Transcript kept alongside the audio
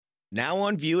Now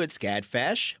on view at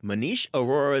SCADFASH, Manish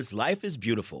Arora's Life is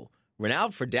Beautiful.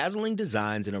 Renowned for dazzling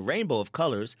designs in a rainbow of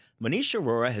colors, Manish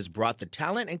Arora has brought the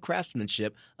talent and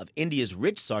craftsmanship of India's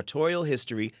rich sartorial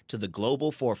history to the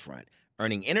global forefront,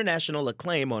 earning international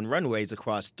acclaim on runways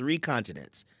across 3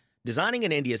 continents. Designing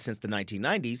in India since the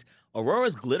 1990s,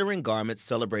 Aurora's glittering garments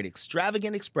celebrate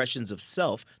extravagant expressions of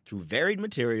self through varied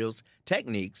materials,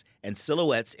 techniques, and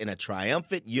silhouettes in a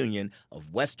triumphant union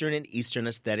of Western and Eastern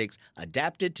aesthetics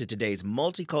adapted to today's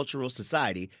multicultural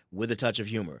society with a touch of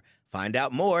humor. Find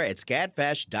out more at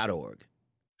scadfash.org.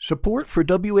 Support for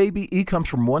WABE comes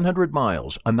from 100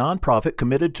 Miles, a nonprofit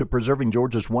committed to preserving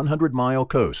Georgia's 100-mile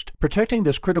coast. Protecting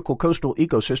this critical coastal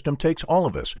ecosystem takes all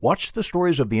of us. Watch the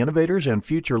stories of the innovators and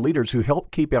future leaders who help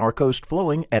keep our coast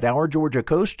flowing at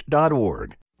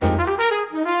ourgeorgiacoast.org.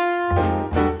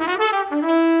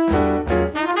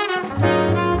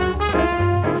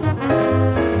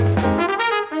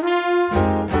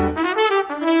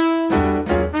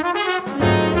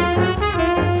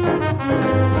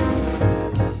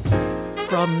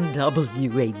 From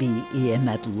WABE in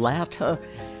Atlanta,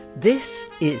 this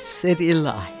is City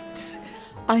Lights.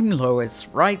 I'm Lois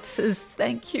Reitzes.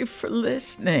 Thank you for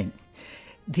listening.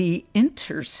 The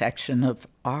intersection of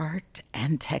art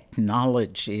and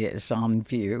technology is on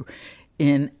view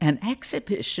in an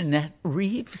exhibition at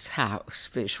Reeves House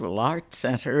Visual Arts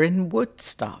Center in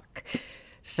Woodstock.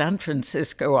 San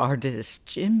Francisco artist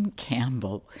Jim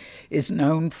Campbell is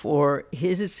known for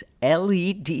his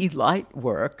LED light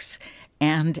works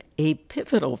and a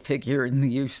pivotal figure in the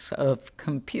use of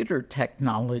computer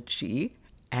technology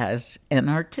as an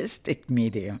artistic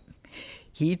medium.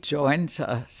 He joins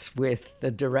us with the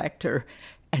director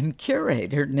and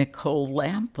curator Nicole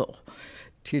Lample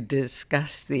to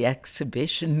discuss the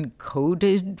exhibition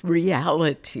Coded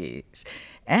Realities.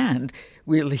 And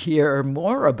we'll hear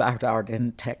more about art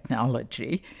and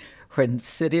technology when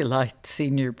City Light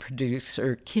senior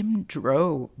producer Kim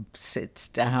Drobe sits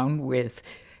down with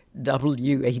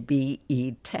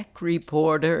WABE tech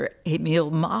reporter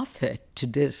Emil Moffitt to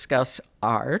discuss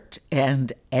art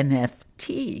and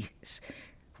NFTs.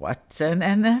 What's an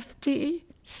NFT?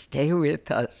 Stay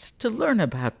with us to learn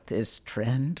about this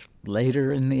trend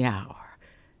later in the hour.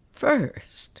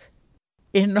 First,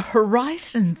 in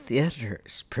Horizon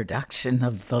Theater's production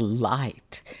of The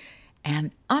Light,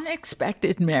 an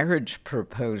unexpected marriage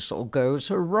proposal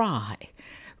goes awry.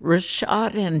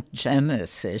 Rashad and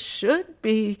Genesis should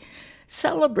be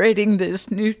celebrating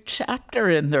this new chapter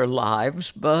in their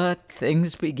lives, but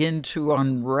things begin to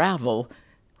unravel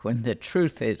when the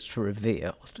truth is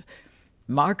revealed.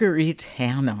 Marguerite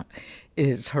Hanna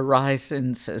is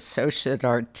Horizon's associate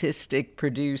artistic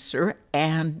producer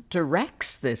and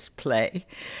directs this play.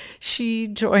 She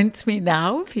joins me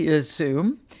now via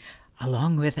Zoom,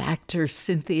 along with actor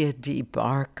Cynthia D.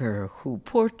 Barker, who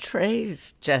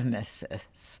portrays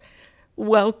Genesis.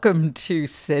 Welcome to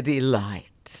City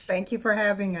Lights. Thank you for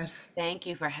having us. Thank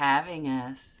you for having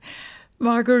us.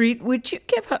 Marguerite, would you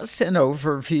give us an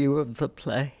overview of the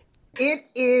play? It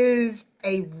is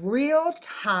a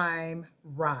real-time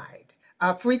ride.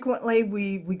 Frequently,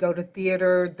 we go to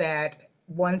theater that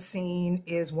one scene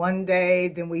is one day,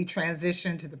 then we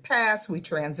transition to the past, we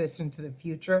transition to the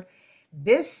future.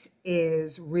 This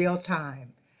is real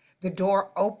time. The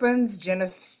door opens,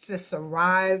 Genesis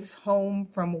arrives home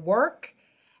from work,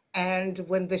 and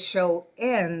when the show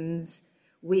ends,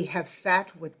 we have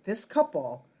sat with this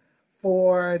couple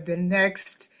for the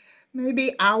next maybe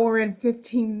hour and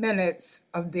 15 minutes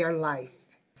of their life.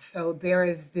 So there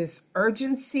is this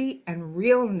urgency and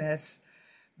realness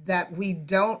that we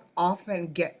don't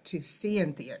often get to see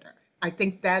in theater. I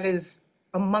think that is,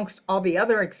 amongst all the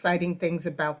other exciting things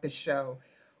about the show,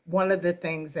 one of the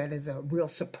things that is a real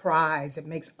surprise. It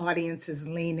makes audiences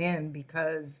lean in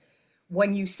because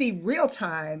when you see real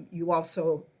time, you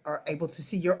also are able to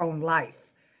see your own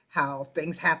life, how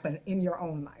things happen in your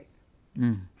own life.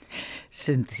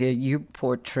 Cynthia, you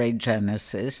portray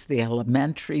Genesis, the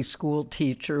elementary school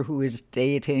teacher who is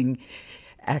dating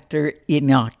actor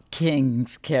Enoch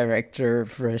King's character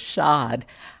of Rashad.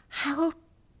 How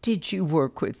did you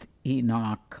work with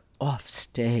Enoch off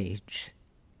stage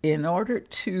in order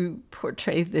to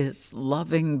portray this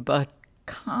loving but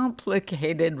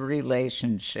complicated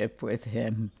relationship with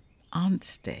him on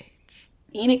stage?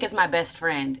 Enoch is my best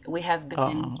friend. We have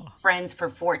been friends for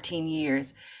 14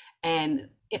 years. And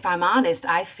if I'm honest,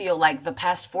 I feel like the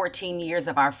past 14 years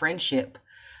of our friendship,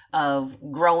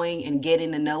 of growing and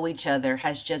getting to know each other,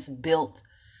 has just built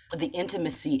the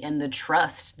intimacy and the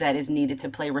trust that is needed to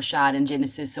play Rashad and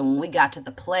Genesis. So when we got to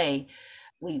the play,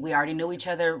 we already knew each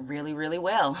other really, really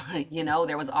well. You know,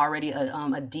 there was already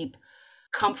a deep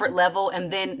comfort level.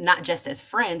 And then not just as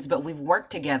friends, but we've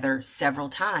worked together several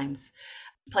times,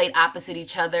 played opposite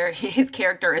each other. His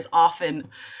character is often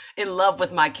in love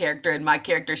with my character and my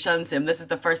character shuns him. This is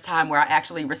the first time where I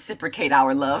actually reciprocate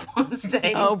our love on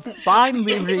stage. Oh,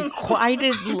 finally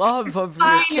requited love of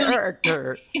your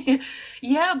characters.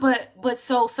 Yeah, but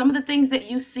so some of the things that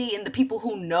you see in the people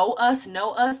who know us,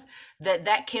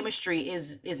 that chemistry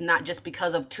is not just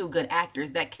because of two good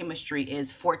actors. That chemistry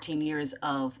is 14 years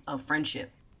of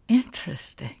friendship.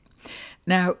 Interesting.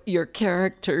 Now, your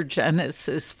character,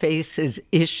 Genesis, faces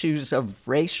issues of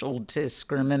racial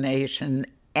discrimination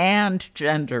and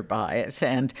gender bias,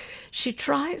 and she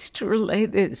tries to relay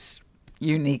this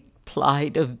unique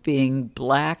plight of being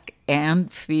Black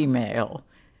and female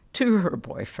to her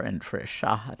boyfriend,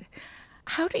 Rashad.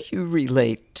 How do you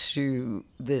relate to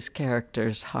this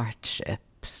character's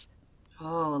hardships?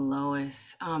 Oh,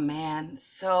 Lois. Oh, man.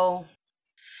 So,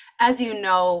 as you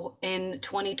know, in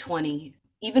 2020,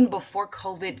 even before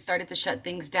COVID started to shut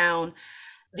things down,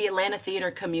 the Atlanta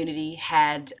theater community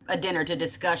had a dinner to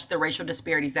discuss the racial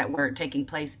disparities that were taking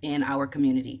place in our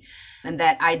community. And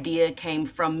that idea came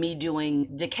from me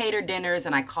doing Decatur dinners,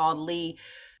 and I called Lee.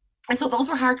 And so those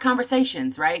were hard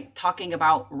conversations, right? Talking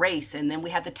about race. And then we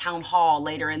had the town hall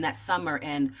later in that summer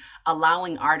and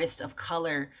allowing artists of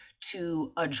color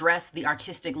to address the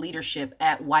artistic leadership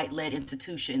at white-led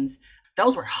institutions.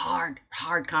 Those were hard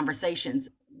conversations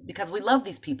because we love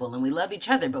these people and we love each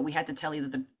other, but we had to tell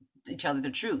each other the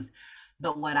truth.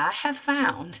 But what I have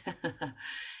found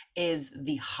is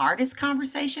the hardest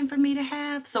conversation for me to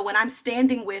have. So when I'm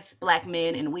standing with Black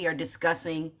men and we are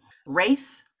discussing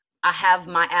race, I have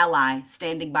my ally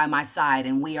standing by my side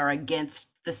and we are against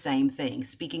the same thing,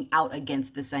 speaking out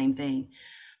against the same thing.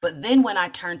 But then when I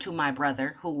turn to my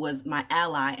brother, who was my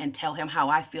ally, and tell him how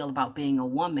I feel about being a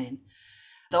woman,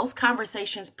 those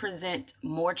conversations present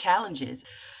more challenges.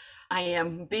 I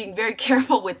am being very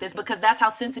careful with this because that's how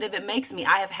sensitive it makes me.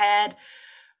 I have had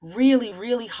really,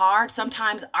 really hard,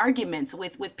 sometimes arguments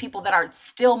with people that are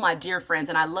still my dear friends.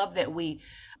 And I love that we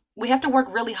have to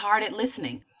work really hard at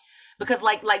listening because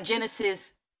like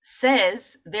Genesis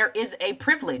says, there is a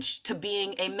privilege to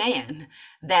being a man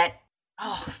that,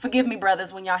 oh, forgive me,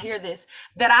 brothers, when y'all hear this,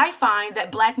 that I find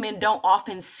that Black men don't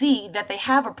often see that they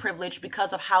have a privilege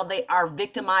because of how they are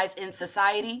victimized in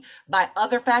society by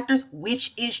other factors,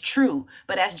 which is true.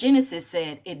 But as Genesis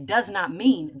said, it does not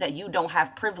mean that you don't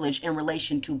have privilege in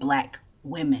relation to Black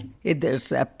women. There's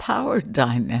that power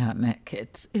dynamic.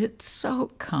 It's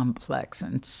so complex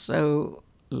and so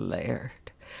layered.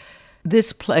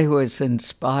 This play was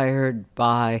inspired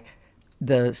by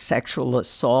the sexual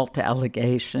assault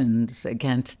allegations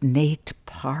against Nate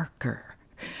Parker.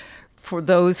 For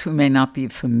those who may not be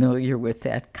familiar with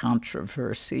that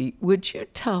controversy, would you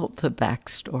tell the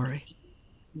backstory?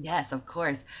 Yes, of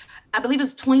course. I believe it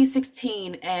was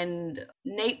 2016 and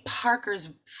Nate Parker's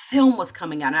film was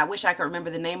coming out. And I wish I could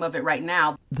remember the name of it right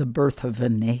now. The Birth of a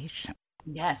Nation.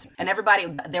 Yes. And everybody,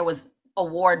 there was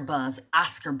award buzz,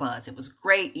 Oscar buzz. It was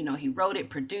great. You know, he wrote it,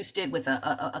 produced it with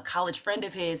a college friend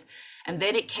of his. And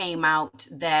then it came out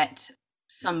that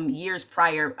some years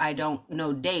prior, I don't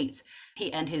know dates,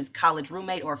 he and his college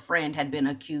roommate or friend had been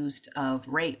accused of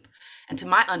rape. And to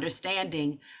my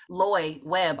understanding, Loy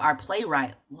Webb, our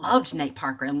playwright, loved Nate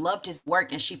Parker and loved his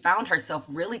work. And she found herself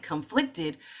really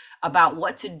conflicted about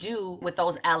what to do with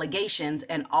those allegations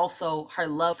and also her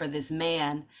love for this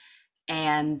man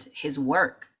and his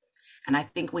work. And I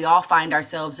think we all find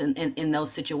ourselves in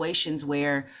those situations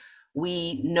where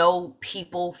we know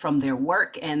people from their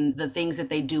work and the things that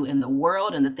they do in the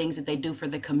world and the things that they do for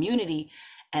the community.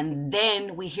 And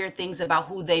then we hear things about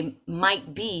who they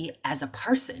might be as a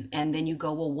person. And then you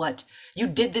go, well, what? You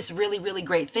did this really, really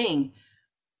great thing.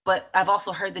 But I've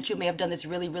also heard that you may have done this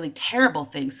really, really terrible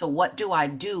thing. So what do I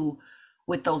do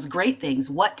with those great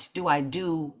things? What do I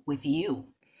do with you?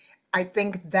 I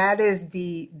think that is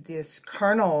this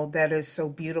kernel that is so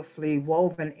beautifully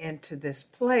woven into this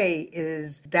play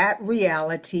is that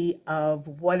reality of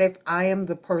what if I am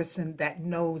the person that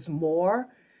knows more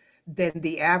than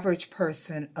the average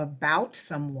person about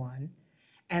someone,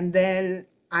 and then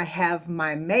I have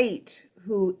my mate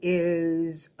who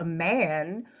is a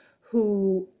man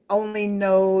who only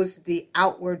knows the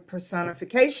outward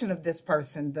personification of this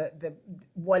person, the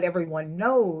what everyone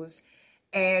knows,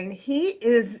 and he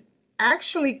is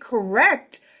actually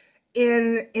correct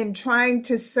in trying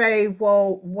to say,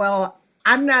 well,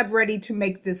 I'm not ready to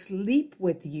make this leap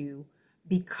with you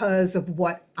because of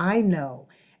what I know.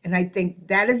 And I think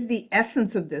that is the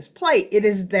essence of this play. It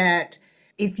is that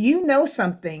if you know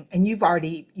something and you're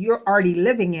already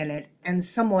living in it and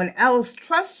someone else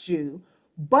trusts you,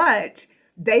 but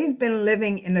they've been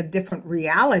living in a different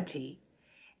reality.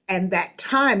 And that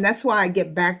time, that's why I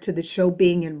get back to the show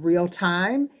being in real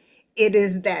time. It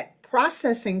is that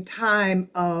processing time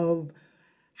of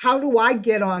how do I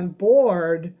get on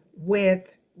board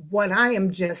with what I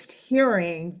am just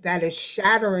hearing that is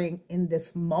shattering in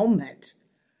this moment,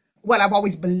 what I've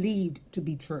always believed to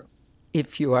be true.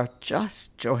 If you are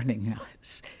just joining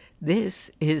us,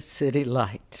 this is City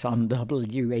Lights on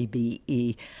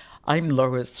WABE. I'm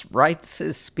Lois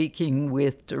Reitzes, speaking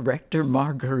with director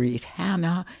Marguerite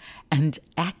Hanna and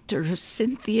actor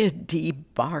Cynthia D.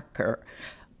 Barker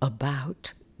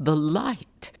about The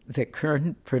Light, the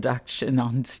current production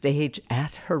on stage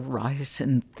at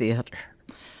Horizon Theater.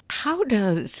 How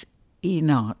does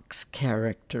Enoch's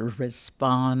character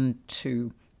respond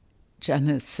to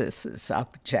Genesis's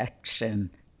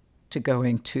objection to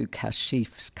going to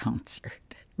Kashif's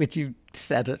concert? Would you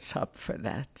set us up for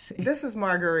that scene? This is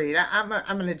Marguerite. I'm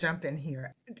going to jump in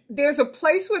here. There's a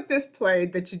place with this play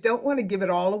that you don't want to give it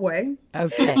all away.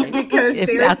 Okay. Because if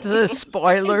that's a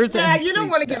spoiler, then yeah, you don't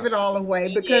want to give it all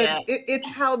away because Yeah. it's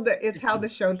how the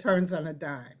show turns on a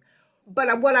dime.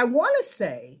 But what I want to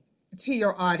say to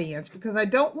your audience, because I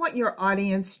don't want your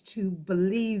audience to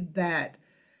believe that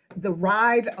the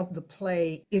ride of the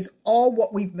play is all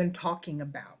what we've been talking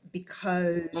about,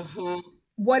 because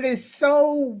what is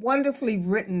so wonderfully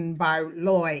written by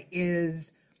Loy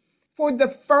is for the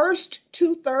first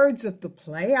 2/3 of the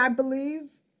play, I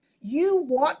believe, you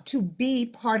want to be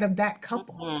part of that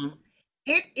couple.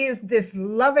 It is this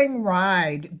loving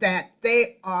ride that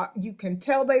you can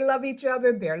tell they love each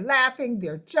other. They're laughing,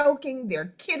 they're joking,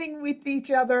 they're kidding with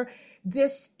each other.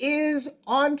 This is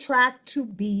on track to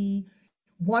be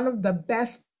one of the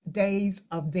best days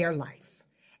of their life.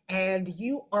 And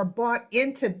you are bought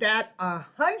into that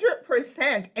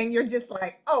 100%. And you're just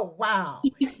like, oh, wow,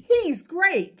 he's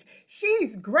great.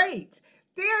 She's great.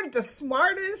 They're the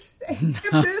smartest,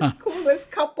 hippest,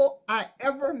 coolest couple I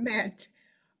ever met,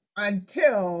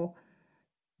 until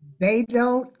they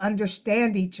don't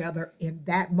understand each other in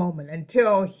that moment,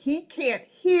 until he can't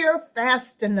hear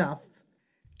fast enough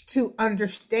to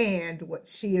understand what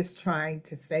she is trying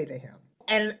to say to him.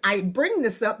 And I bring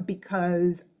this up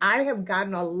because I have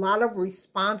gotten a lot of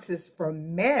responses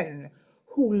from men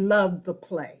who love the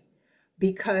play,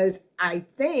 because I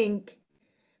think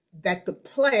that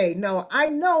I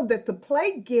know that the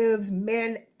play gives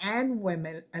men and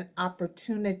women an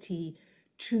opportunity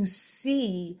to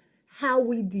see how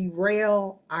we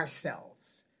derail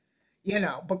ourselves,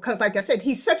 because like I said,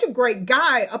 he's such a great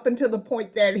guy up until the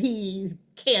point that he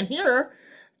can't hear,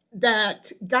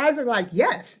 that guys are like,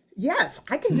 yes,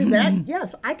 I can do that.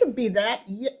 Yes, I can be that.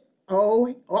 Yeah.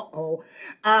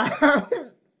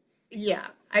 Yeah,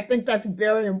 I think that's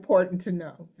very important to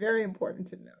know. Very important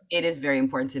to know. It is very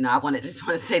important to know. I just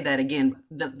want to say that again.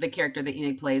 The character that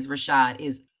Enoch plays, Rashad,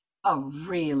 is a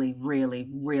really, really,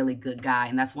 really good guy.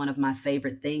 And that's one of my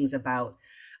favorite things about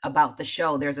the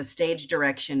show. There's a stage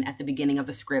direction at the beginning of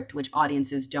the script, which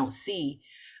audiences don't see.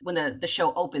 When the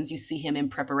show opens, you see him in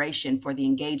preparation for the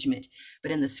engagement.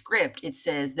 But in the script, it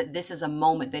says that this is a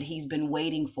moment that he's been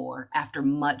waiting for after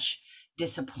much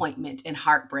disappointment and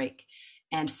heartbreak.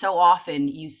 And so often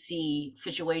you see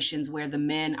situations where the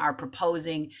men are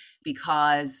proposing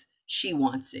because she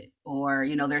wants it, or,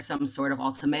 there's some sort of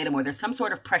ultimatum, or there's some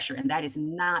sort of pressure. And that is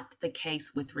not the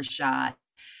case with Rashad.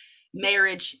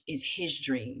 Marriage is his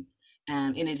dream.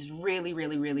 And it's really,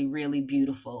 really, really, really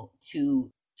beautiful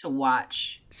to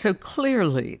watch. So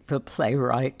clearly the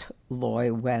playwright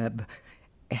Loy Webb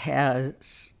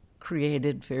has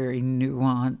created very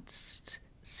nuanced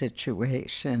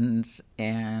situations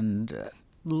and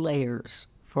layers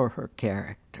for her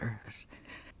characters.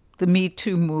 The Me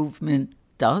Too movement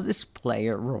does play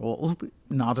a role,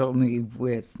 not only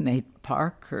with Nate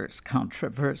Parker's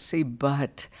controversy,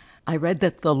 but I read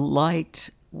that The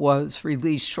Light was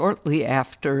released shortly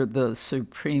after the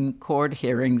Supreme Court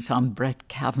hearings on Brett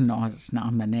Kavanaugh's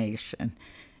nomination,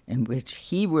 in which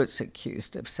he was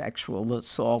accused of sexual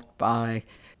assault by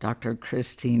Dr.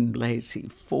 Christine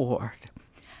Blasey Ford.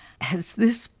 Has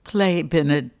this play been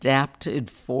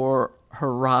adapted for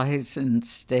Horizon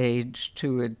Stage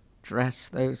to address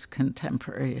those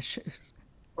contemporary issues?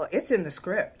 Well, it's in the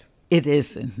script. It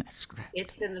is in the script.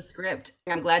 It's in the script.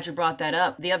 I'm glad you brought that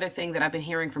up. The other thing that I've been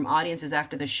hearing from audiences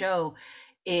after the show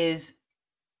is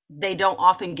they don't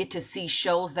often get to see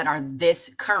shows that are this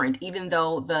current. Even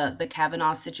though the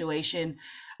Kavanaugh situation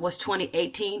was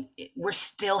 2018, we're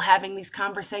still having these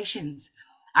conversations.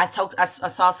 I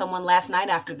saw someone last night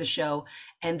after the show,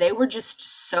 and they were just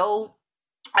so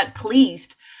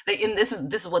pleased. And this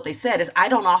is what they said, is I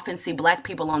don't often see Black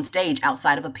people on stage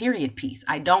outside of a period piece.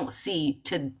 I don't see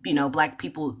Black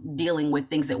people dealing with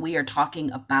things that we are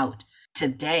talking about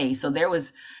today. So there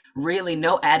was really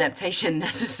no adaptation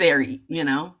necessary,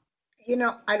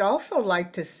 I'd also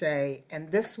like to say,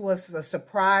 and this was a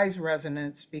surprise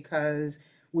resonance because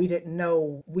we didn't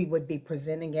know we would be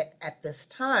presenting it at this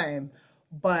time,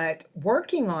 but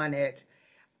working on it,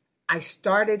 I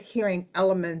started hearing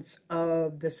elements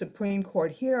of the Supreme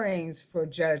Court hearings for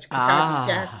Judge Ketanji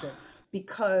Jackson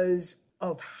because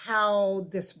of how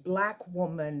this Black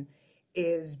woman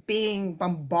is being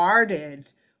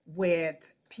bombarded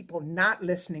with people not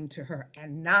listening to her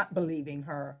and not believing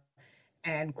her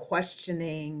and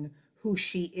questioning who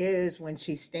she is when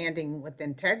she's standing with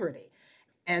integrity.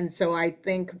 And so I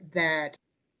think that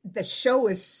the show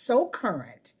is so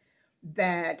current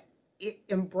that it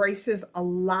embraces a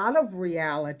lot of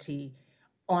reality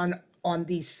on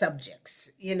these subjects.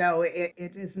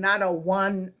 It is not a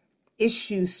one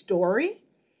issue story.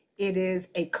 It is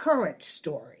a current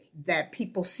story that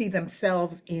people see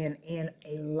themselves in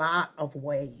a lot of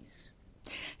ways.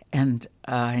 And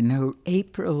I know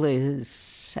April is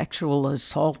Sexual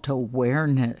Assault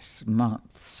Awareness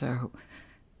Month. So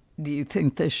do you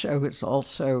think this show is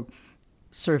also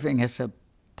serving as a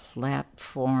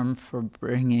platform for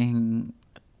bringing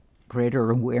greater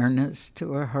awareness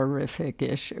to a horrific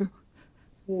issue?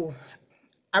 Ooh,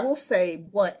 I will say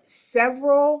what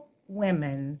several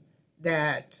women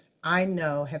that I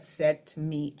know have said to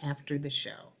me after the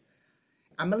show.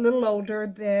 I'm a little older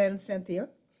than Cynthia,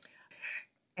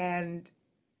 and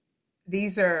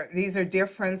these are dear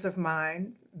friends of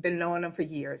mine, been knowing them for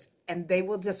years, and they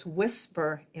will just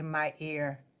whisper in my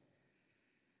ear,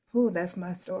 "Ooh, that's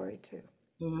my story too."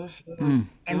 Mm-hmm.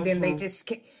 And then they just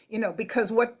can't,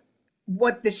 because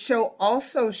what the show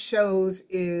also shows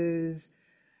is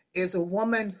a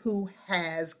woman who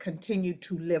has continued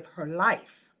to live her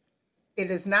life.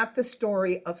 It is not the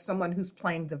story of someone who's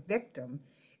playing the victim.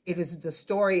 It is the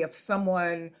story of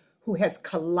someone who has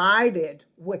collided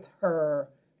with her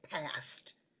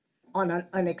past on an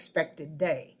unexpected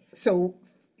day. So,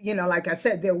 like I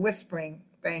said, they're whispering,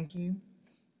 "Thank you,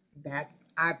 that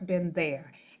I've been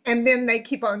there." And then they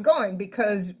keep on going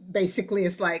because basically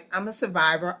it's like, I'm a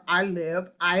survivor. I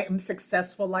live. I am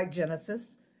successful like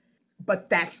Genesis. But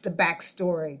that's the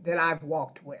backstory that I've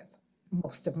walked with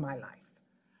most of my life.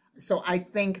 So I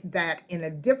think that in a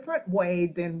different way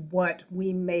than what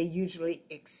we may usually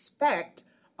expect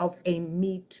of a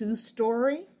Me Too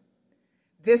story,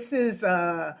 this is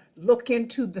a look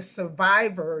into the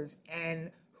survivors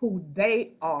and who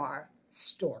they are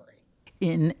story.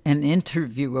 In an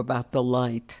interview about The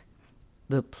Light,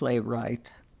 the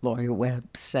playwright Loya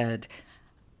Webb said,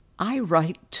 "I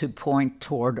write to point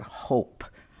toward hope.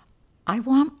 I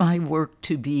want my work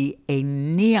to be a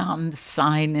neon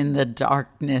sign in the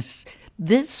darkness,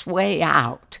 this way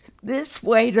out, this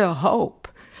way to hope."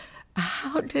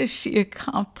 How does she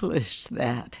accomplish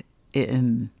that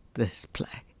in this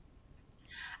play?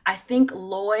 I think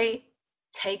Loy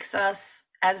takes us,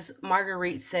 as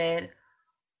Marguerite said,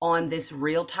 on this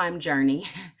real-time journey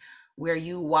where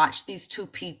you watch these two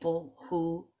people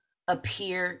who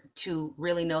appear to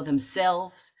really know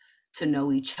themselves, to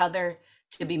know each other,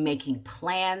 to be making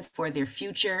plans for their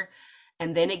future,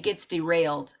 and then it gets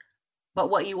derailed.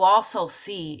 But what you also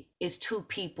see is two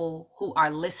people who are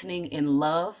listening in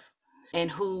love and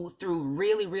who, through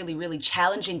really, really, really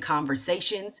challenging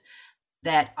conversations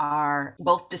that are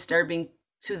both disturbing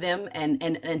to them and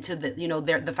to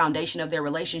the foundation of their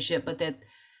relationship, but that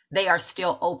they are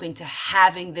still open to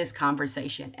having this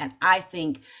conversation. And I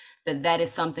think that is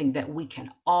something that we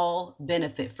can all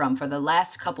benefit from. For the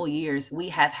last couple years, we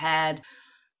have had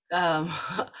a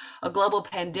global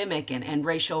pandemic and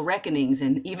racial reckonings.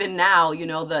 And even now,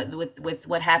 with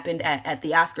what happened at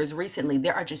the Oscars recently,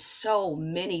 there are just so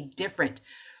many different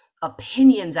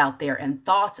opinions out there and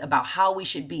thoughts about how we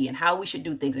should be and how we should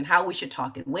do things and how we should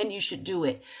talk and when you should do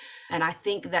it. And I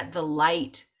think that The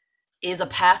Light is a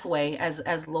pathway,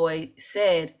 as Loy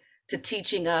said, to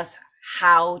teaching us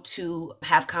how to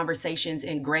have conversations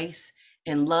in grace,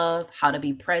 in love, how to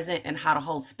be present, and how to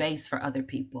hold space for other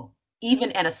people,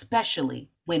 even and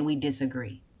especially when we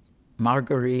disagree.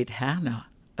 Marguerite Hanna,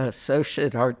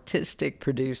 associate artistic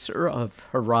producer of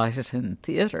Horizon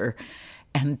Theater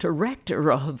and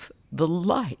director of The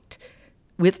Light,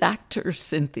 with actor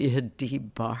Cynthia D.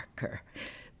 Barker.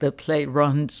 The play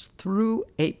runs through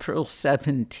April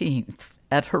 17th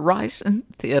at Horizon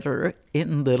Theater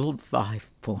in Little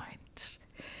Five Points.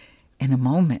 In a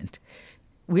moment,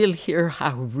 we'll hear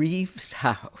how Reeves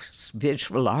House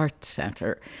Visual Arts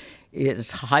Center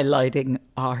is highlighting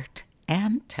art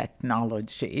and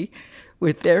technology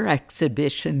with their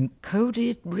exhibition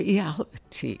Coded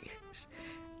Realities.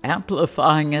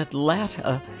 Amplifying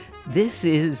Atlanta, this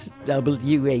is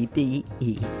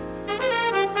WABE.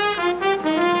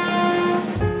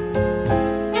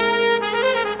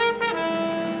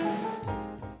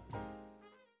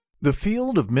 The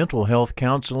field of mental health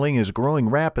counseling is growing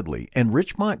rapidly, and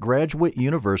Richmont Graduate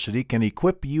University can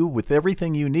equip you with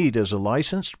everything you need as a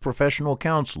licensed professional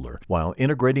counselor while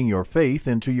integrating your faith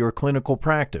into your clinical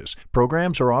practice.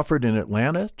 Programs are offered in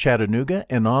Atlanta, Chattanooga,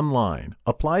 and online.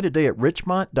 Apply today at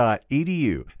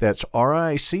richmont.edu. That's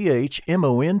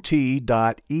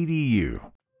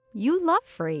RICHMONT.edu. You love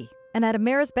free, and at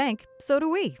Ameris Bank, so do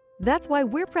we. That's why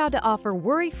we're proud to offer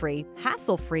worry-free,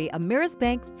 hassle-free Ameris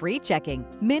Bank free checking.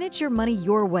 Manage your money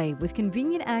your way with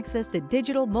convenient access to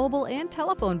digital, mobile, and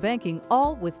telephone banking,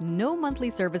 all with no monthly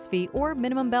service fee or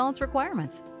minimum balance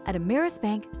requirements. At Ameris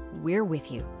Bank, we're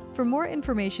with you. For more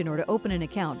information or to open an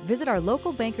account, visit our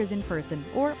local bankers in person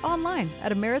or online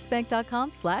at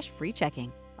amerisbank.com/free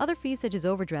checking. Other fees such as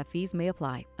overdraft fees may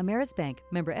apply. Ameris Bank,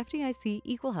 member FDIC,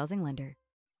 equal housing lender.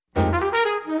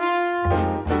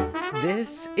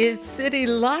 This is City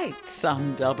Lights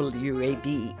on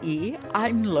WABE.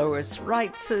 I'm Lois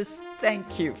Reitzes.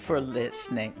 Thank you for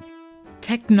listening.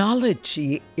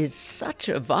 Technology is such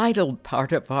a vital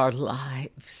part of our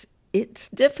lives. It's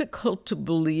difficult to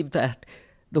believe that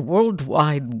the World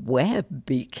Wide Web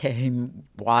became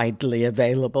widely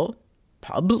available,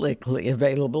 publicly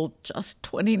available just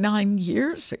 29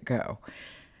 years ago.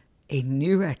 A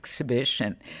new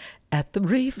exhibition at the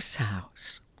Reeves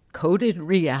House, Coded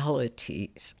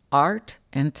Realities, Art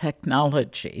and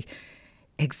Technology,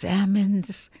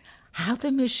 examines how the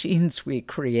machines we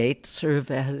create serve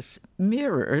as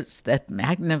mirrors that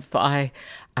magnify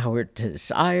our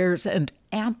desires and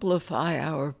amplify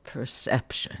our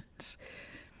perceptions.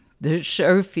 The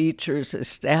show features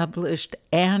established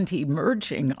and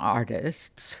emerging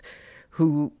artists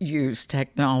who use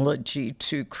technology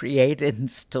to create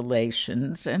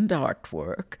installations and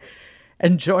artwork.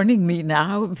 And joining me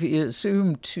now via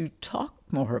Zoom to talk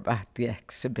more about the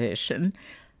exhibition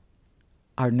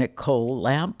are Nicole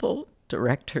Lample,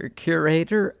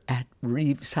 Director-Curator at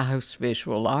Reeves House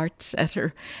Visual Arts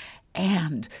Center,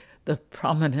 and the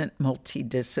prominent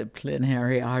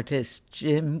multidisciplinary artist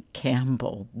Jim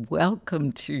Campbell.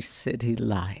 Welcome to City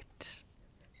Lights.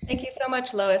 Thank you so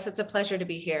much, Lois. It's a pleasure to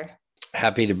be here.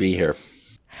 Happy to be here.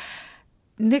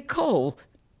 Nicole,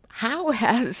 how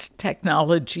has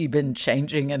technology been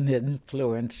changing and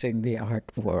influencing the art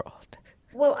world?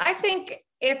 Well, I think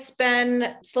it's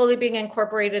been slowly being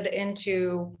incorporated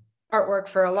into artwork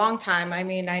for a long time. I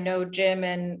mean, I know Jim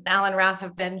and Alan Rath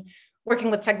have been working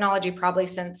with technology probably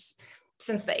since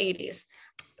the 80s.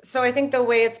 So I think the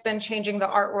way it's been changing the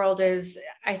art world is,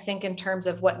 I think, in terms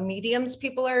of what mediums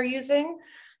people are using.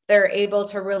 They're able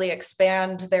to really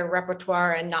expand their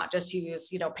repertoire and not just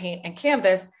use, paint and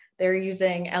canvas. They're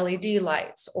using LED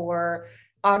lights or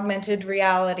augmented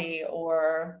reality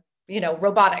or,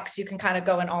 robotics. You can kind of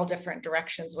go in all different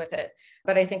directions with it.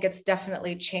 But I think it's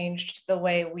definitely changed the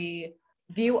way we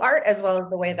view art, as well as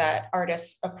the way that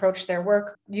artists approach their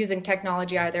work, using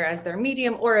technology either as their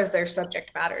medium or as their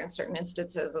subject matter in certain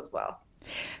instances as well.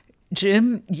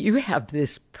 Jim, you have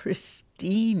this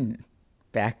pristine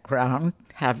background,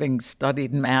 having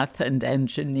studied math and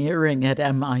engineering at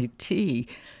MIT.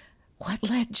 What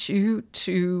led you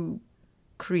to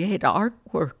create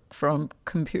artwork from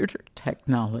computer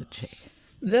technology?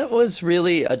 That was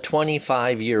really a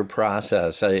 25-year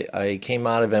process. I came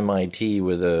out of MIT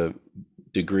with a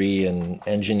degree in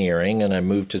engineering, and I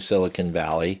moved to Silicon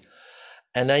Valley.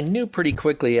 And I knew pretty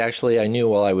quickly, actually, I knew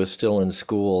while I was still in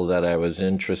school that I was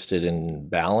interested in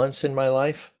balance in my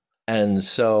life. And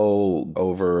so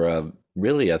over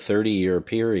really a 30-year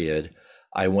period,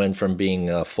 I went from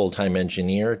being a full-time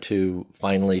engineer to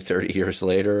finally 30 years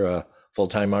later, a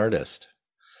full-time artist.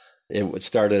 It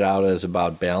started out as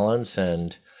about balance,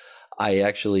 and I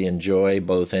actually enjoy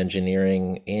both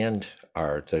engineering and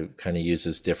art. It kind of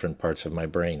uses different parts of my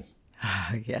brain.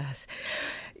 Ah, yes.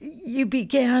 You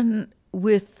began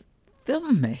with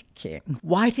filmmaking.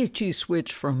 Why did you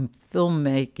switch from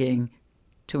filmmaking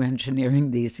to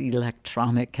engineering these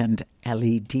electronic and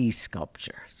LED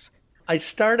sculptures? I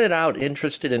started out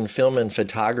interested in film and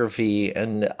photography,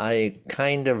 and I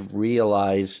kind of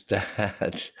realized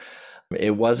that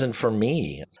it wasn't for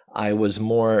me. I was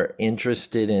more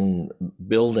interested in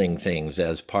building things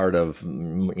as part of,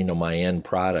 my end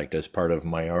product, as part of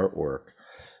my artwork.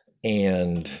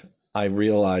 And I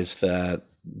realized that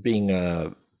being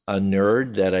a a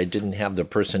nerd, that I didn't have the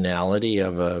personality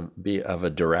of a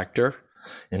director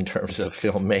in terms of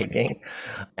filmmaking.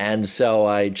 And so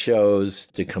I chose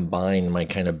to combine my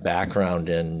kind of background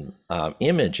in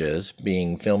images,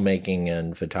 being filmmaking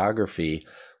and photography,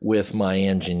 with my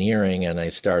engineering. And I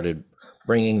started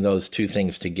bringing those two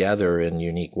things together in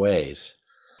unique ways.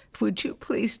 Would you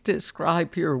please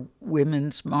describe your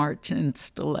Women's March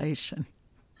installation?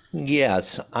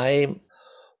 Yes, I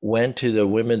went to the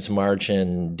Women's March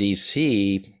in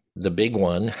D.C., the big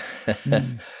one,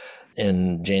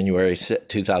 in January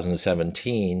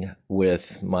 2017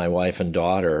 with my wife and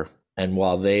daughter. And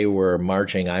while they were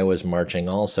marching, I was marching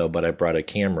also, but I brought a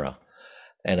camera.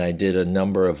 And I did a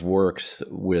number of works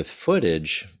with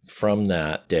footage from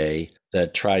that day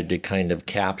that tried to kind of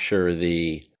capture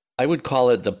I would call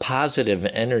it the positive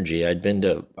energy. I'd been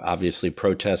to, obviously,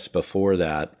 protests before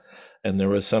that, and there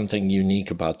was something unique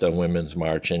about the Women's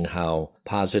March and how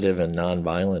positive and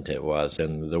nonviolent it was.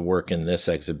 And the work in this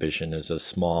exhibition is a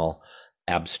small,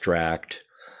 abstract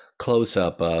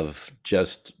close-up of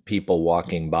just people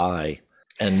walking by.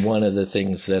 And one of the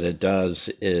things that it does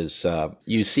is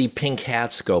you see pink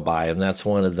hats go by, and that's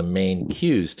one of the main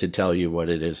cues to tell you what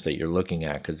it is that you're looking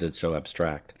at, because it's so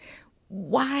abstract.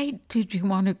 Why did you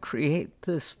want to create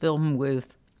this film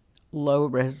with low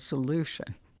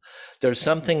resolution? There's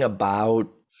something about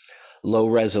low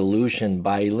resolution.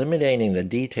 By eliminating the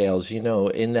details,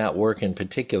 in that work in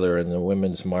particular, in the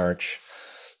Women's March,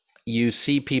 you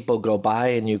see people go by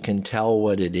and you can tell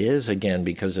what it is, again,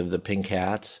 because of the pink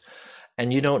hats.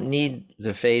 And you don't need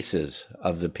the faces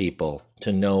of the people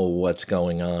to know what's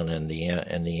going on and the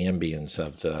ambience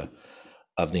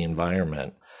of the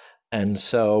environment. And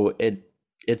so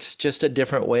it's just a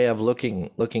different way of looking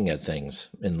at things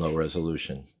in low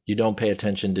resolution. You don't pay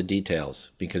attention to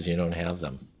details because you don't have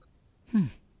them.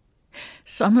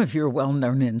 Some of your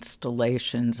well-known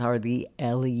installations are the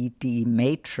LED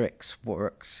matrix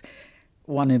works.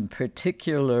 One in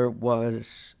particular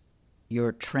was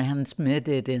your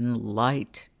Transmitted in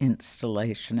Light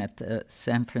installation at the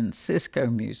San Francisco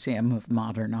Museum of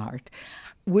Modern Art.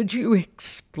 Would you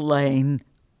explain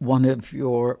one of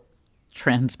your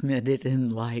Transmitted in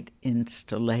Light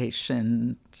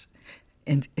installations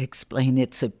and explain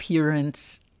its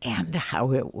appearance and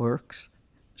how it works?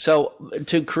 So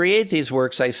to create these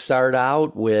works, I start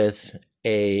out with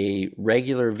a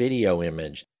regular video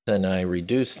image, and I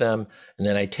reduce them, and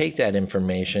then I take that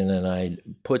information and I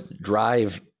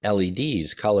drive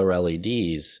LEDs, color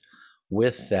LEDs,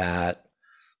 with that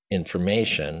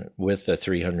information, with the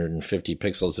 350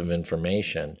 pixels of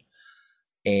information.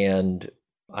 And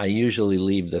I usually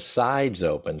leave the sides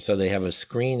open, so they have a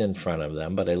screen in front of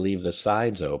them, but I leave the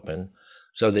sides open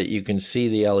so that you can see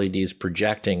the LEDs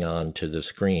projecting onto the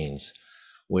screens,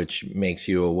 which makes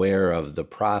you aware of the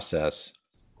process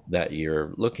that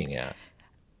you're looking at.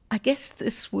 I guess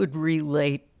this would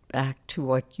relate back to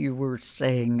what you were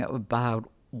saying about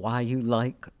why you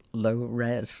like low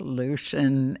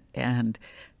resolution and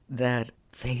that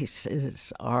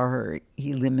faces are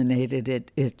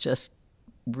eliminated. It just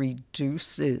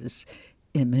reduces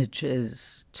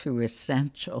images to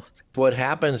essentials. What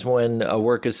happens when a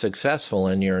work is successful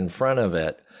and you're in front of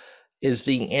it is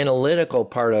the analytical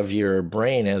part of your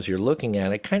brain as you're looking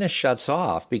at it kind of shuts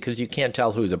off because you can't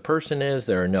tell who the person is.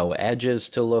 There are no edges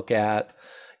to look at.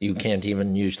 You can't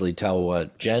even usually tell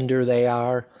what gender they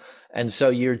are. And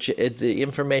so the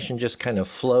information just kind of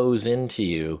flows into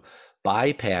you,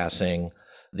 bypassing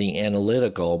the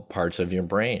analytical parts of your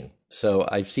brain. So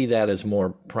I see that as more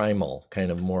primal,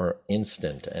 kind of more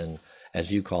instant, and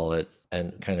as you call it,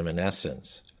 and kind of an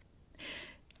essence.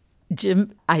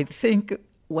 Jim, I think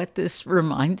what this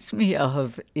reminds me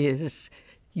of is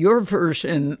your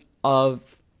version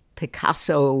of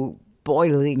Picasso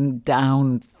boiling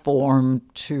down form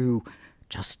to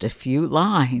just a few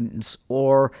lines,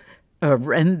 or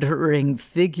rendering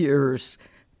figures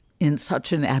in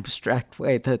such an abstract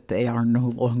way that they are no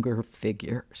longer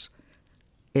figures.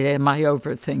 Am I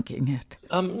overthinking it?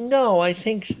 No, I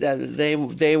think that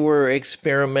they were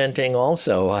experimenting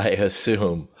also, I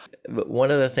assume.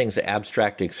 One of the things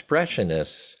abstract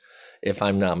expressionists, if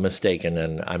I'm not mistaken,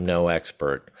 and I'm no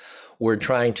expert, were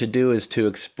trying to do is to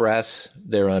express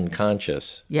their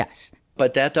unconscious. Yes.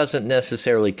 But that doesn't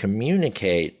necessarily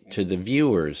communicate to the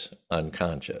viewer's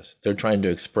unconscious. They're trying to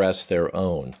express their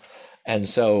own. And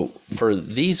so for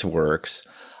these works,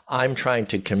 I'm trying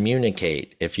to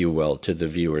communicate, if you will, to the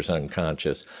viewer's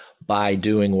unconscious by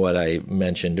doing what I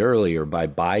mentioned earlier, by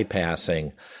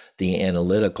bypassing the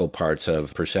analytical parts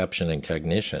of perception and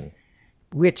cognition.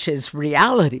 Which is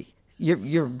reality.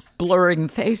 You're blurring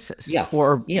faces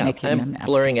or making them absent. I'm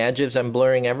blurring edges. I'm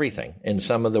blurring everything. In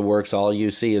some of the works, all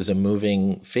you see is a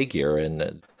moving figure.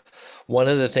 And one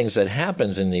of the things that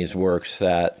happens in these works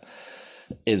that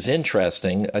is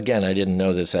interesting, again, I didn't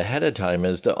know this ahead of time,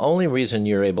 is the only reason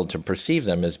you're able to perceive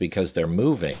them is because they're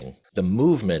moving. The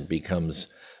movement becomes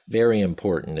very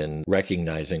important in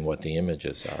recognizing what the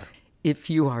images are.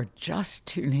 If you are just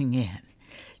tuning in,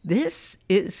 this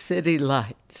is City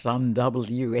Lights on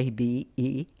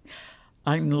WABE.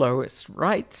 I'm Lois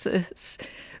Reitzes.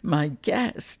 My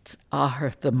guests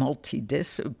are the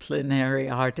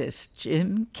multidisciplinary artist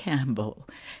Jim Campbell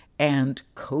and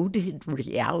Coded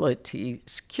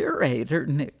Reality's curator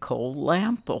Nicole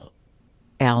Lample.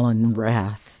 Alan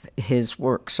Rath, his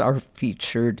works are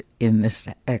featured in this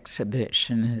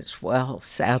exhibition as well.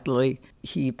 Sadly,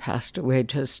 he passed away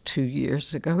just 2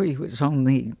 years ago. He was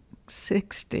only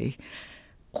 60.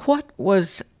 What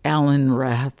was Alan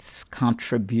Rath's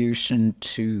contribution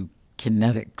to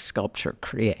kinetic sculpture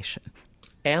creation?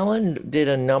 Alan did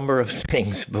a number of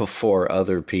things before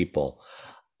other people.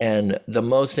 And the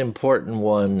most important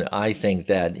one, I think,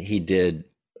 that he did,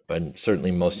 and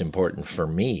certainly most important for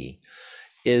me,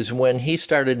 is when he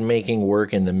started making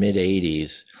work in the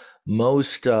mid-'80s,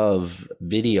 most of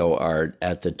video art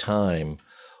at the time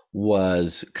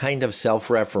was kind of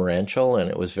self-referential, and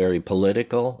it was very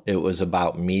political. It was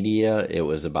about media. It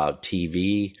was about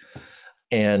TV.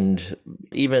 And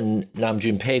even Nam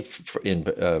June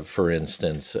Paik, for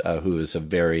instance, who is a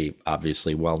very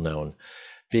obviously well-known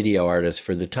video artist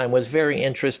for the time, was very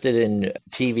interested in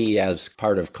TV as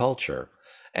part of culture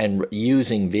and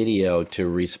using video to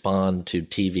respond to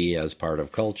TV as part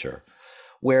of culture.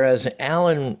 Whereas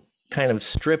Alan kind of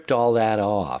stripped all that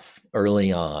off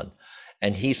early on.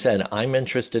 And he said, I'm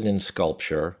interested in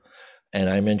sculpture and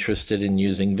I'm interested in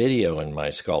using video in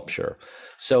my sculpture.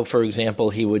 So, for example,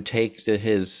 he would take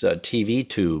his TV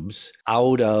tubes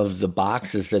out of the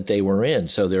boxes that they were in.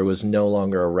 So there was no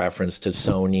longer a reference to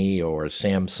Sony or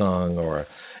Samsung or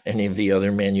any of the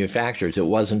other manufacturers. It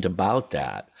wasn't about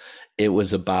that. It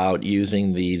was about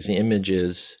using these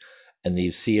images and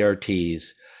these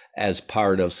CRTs as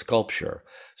part of sculpture.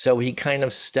 So he kind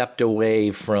of stepped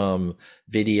away from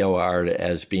video art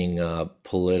as being a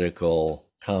political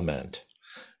comment.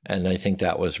 And I think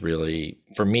that was really,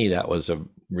 for me, that was a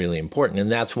really important.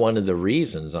 And that's one of the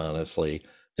reasons, honestly,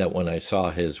 that when I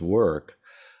saw his work,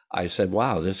 I said,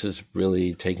 wow, this is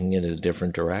really taking it in a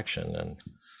different direction. And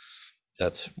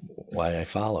that's why I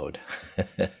followed.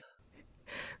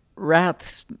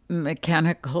 Rath's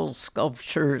mechanical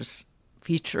sculptures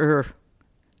feature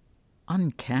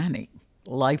uncanny,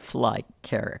 lifelike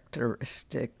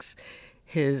characteristics.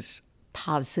 His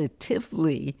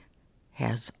positively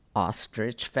has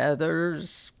ostrich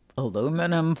feathers,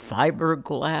 aluminum,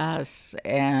 fiberglass,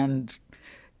 and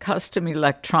custom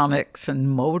electronics and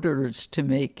motors to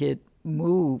make it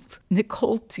move.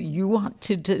 Nicole, do you want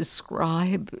to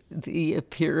describe the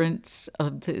appearance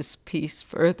of this piece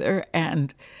further,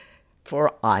 and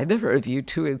for either of you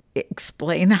to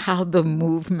explain how the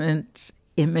movements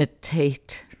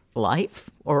imitate life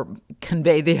or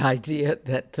convey the idea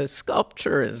that the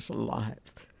sculpture is alive?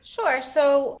 Sure.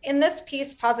 So in this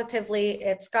piece, positively,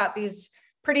 it's got these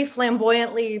pretty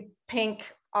flamboyantly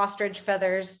pink ostrich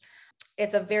feathers.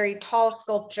 It's a very tall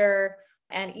sculpture,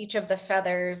 and each of the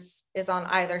feathers is on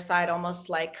either side, almost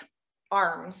like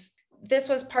arms. This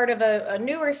was part of a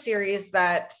newer series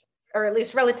that, or at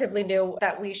least relatively new,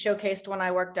 that we showcased when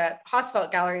I worked at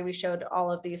Hosfeld Gallery. We showed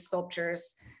all of these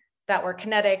sculptures that were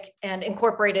kinetic and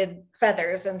incorporated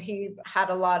feathers. And he had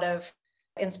a lot of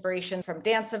inspiration from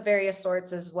dance of various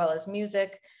sorts as well as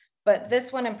music. But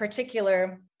this one in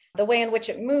particular, the way in which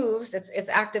it moves, it's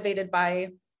activated by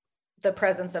the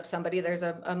presence of somebody. There's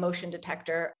a motion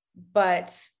detector,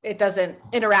 but it doesn't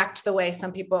interact the way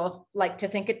some people like to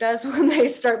think it does when they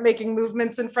start making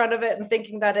movements in front of it and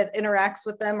thinking that it interacts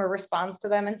with them or responds to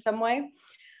them in some way.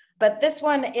 But this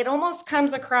one, it almost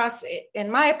comes across,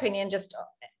 in my opinion, just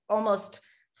almost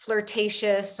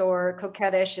flirtatious or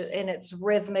coquettish in its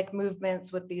rhythmic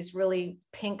movements with these really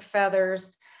pink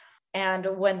feathers. And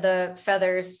when the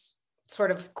feathers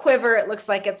sort of quiver, it looks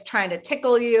like it's trying to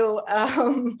tickle you.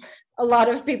 A lot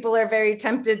of people are very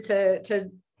tempted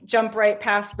to jump right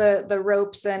past the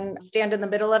ropes and stand in the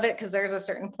middle of it, because there's a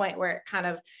certain point where it kind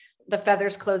of, the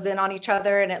feathers close in on each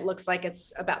other and it looks like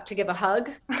it's about to give a hug.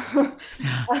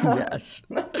 Yes.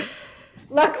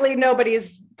 Luckily,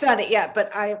 nobody's done it yet,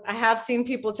 but I have seen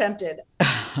people tempted.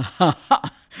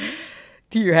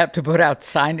 Do you have to put out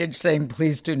signage saying,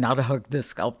 please do not hug this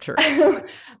sculpture?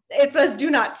 It says, do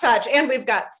not touch. And we've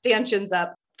got stanchions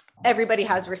up. Everybody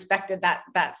has respected that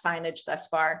signage thus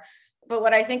far. But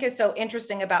what I think is so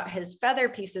interesting about his feather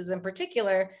pieces in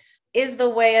particular is the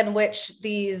way in which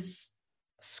these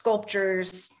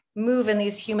sculptures move in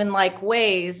these human-like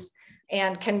ways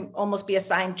and can almost be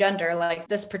assigned gender. Like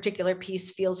this particular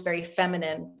piece feels very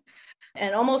feminine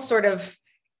and almost sort of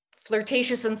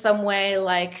flirtatious in some way,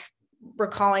 like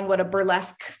recalling what a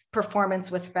burlesque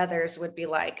performance with feathers would be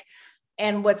like.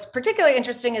 And what's particularly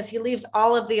interesting is he leaves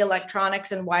all of the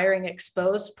electronics and wiring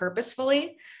exposed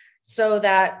purposefully so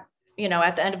that, you know,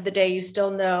 at the end of the day, you still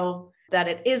know that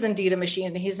it is indeed a machine.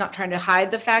 And he's not trying to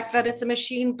hide the fact that it's a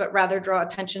machine, but rather draw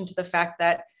attention to the fact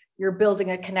that you're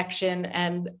building a connection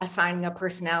and assigning a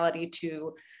personality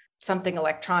to something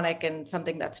electronic and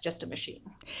something that's just a machine.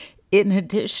 In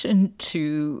addition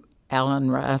to Alan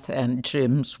Rath and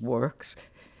Jim's works,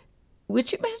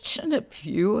 would you mention a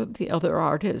few of the other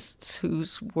artists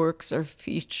whose works are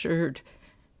featured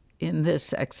in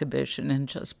this exhibition and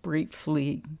just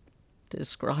briefly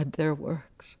describe their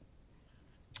works?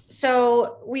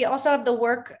 So we also have the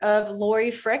work of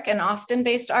Lori Frick, an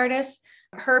Austin-based artist.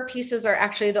 Her pieces are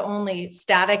actually the only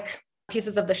static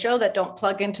pieces of the show that don't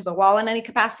plug into the wall in any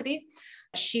capacity.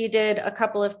 She did a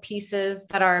couple of pieces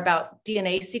that are about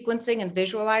DNA sequencing and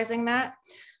visualizing that.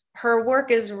 Her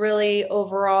work is really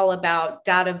overall about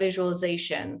data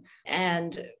visualization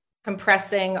and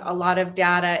compressing a lot of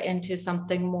data into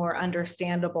something more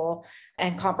understandable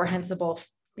and comprehensible,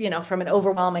 you know, from an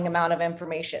overwhelming amount of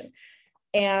information.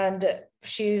 And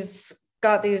she's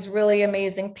got these really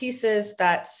amazing pieces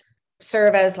that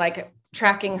serve as like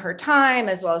tracking her time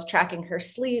as well as tracking her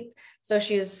sleep. So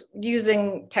she's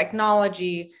using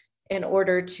technology in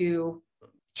order to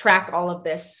track all of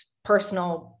this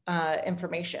personal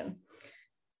information.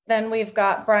 Then we've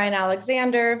got Brian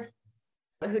Alexander,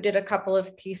 who did a couple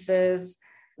of pieces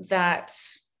that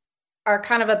are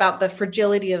kind of about the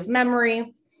fragility of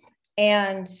memory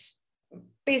and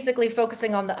basically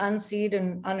focusing on the unseen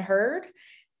and unheard,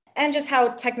 and just how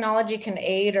technology can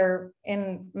aid or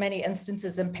in many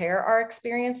instances impair our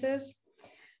experiences.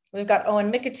 We've got Owen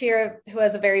Mikatir, who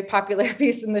has a very popular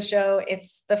piece in the show.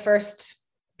 It's the first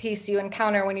piece you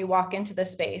encounter when you walk into the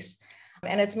space.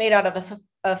 And it's made out of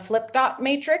a flip dot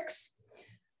matrix,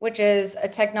 which is a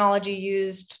technology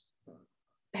used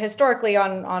historically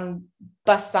on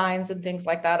bus signs and things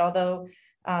like that, although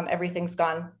everything's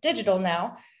gone digital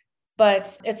now.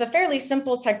 But it's a fairly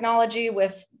simple technology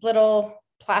with little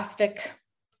plastic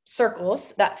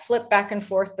circles that flip back and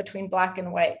forth between black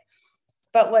and white.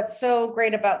 But what's so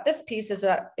great about this piece is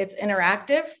that it's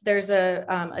interactive. There's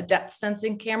a depth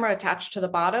sensing camera attached to the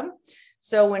bottom.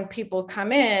 So when people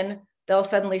come in, they'll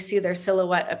suddenly see their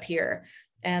silhouette appear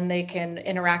and they can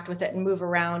interact with it and move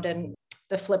around, and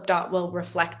the flip dot will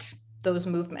reflect those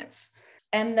movements.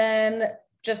 And then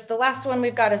just the last one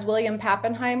we've got is William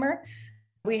Pappenheimer.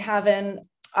 We have an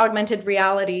augmented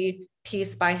reality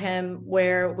piece by him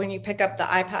where when you pick up the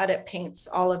iPad, it paints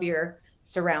all of your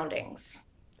surroundings.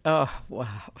 Oh,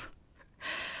 wow.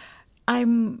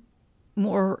 I'm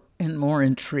more and more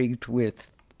intrigued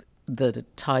with the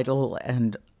title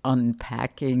and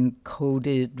unpacking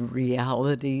coded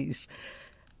realities.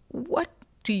 What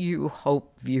do you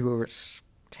hope viewers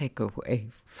take away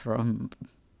from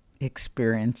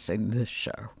experiencing this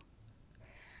show?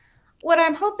 What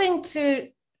I'm hoping to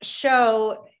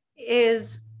show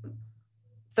is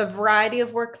the variety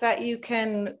of work that you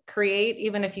can create,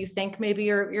 even if you think maybe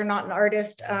you're not an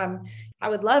artist. I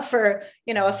would love for,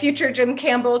 a future Jim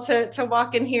Campbell to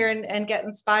walk in here and get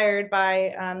inspired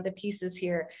by the pieces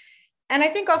here. And I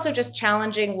think also just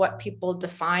challenging what people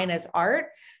define as art.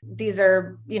 These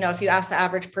are, if you ask the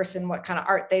average person what kind of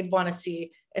art they'd want to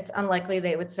see, it's unlikely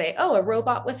they would say, oh, a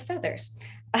robot with feathers.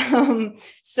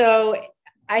 So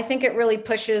I think it really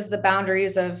pushes the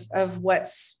boundaries of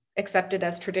what's accepted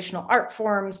as traditional art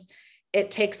forms. It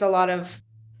takes a lot of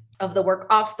the work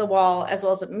off the wall, as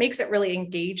well as it makes it really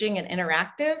engaging and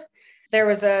interactive. There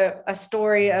was a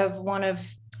story of one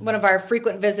of our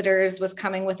frequent visitors was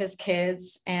coming with his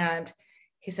kids, and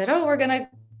he said, oh, we're going to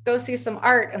go see some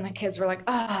art. And the kids were like,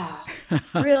 oh,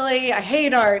 really? I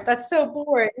hate art. That's so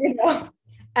boring,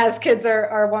 as kids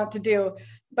are wont to do.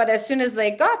 But as soon as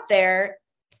they got there,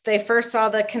 they first saw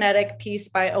the kinetic piece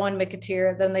by Owen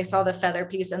Mikatir, then they saw the feather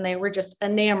piece, and they were just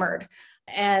enamored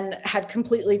and had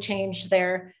completely changed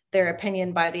their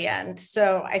opinion by the end.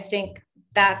 So I think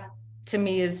that, to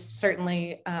me, is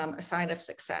certainly a sign of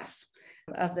success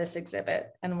of this exhibit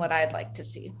and what I'd like to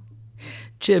see.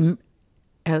 Jim,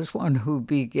 as one who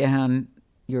began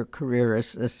your career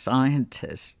as a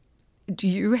scientist, do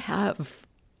you have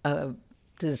a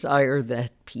desire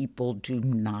that people do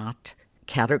not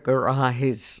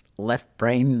categorize left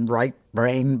brain, right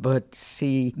brain, but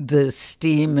see the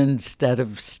STEAM instead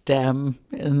of STEM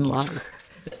in life?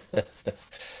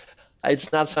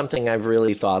 It's not something I've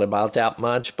really thought about that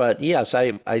much, but yes,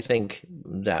 I think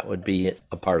that would be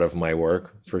a part of my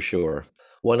work for sure.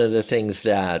 One of the things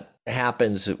that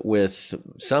happens with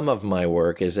some of my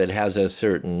work is it has a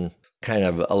certain kind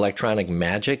of electronic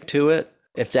magic to it.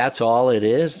 If that's all it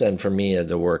is, then for me,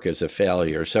 the work is a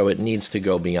failure. So it needs to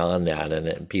go beyond that,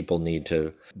 and people need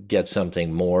to get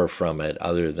something more from it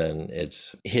other than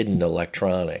its hidden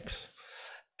electronics.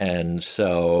 And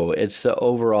so it's the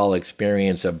overall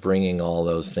experience of bringing all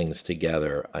those things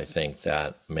together, I think,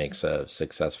 that makes a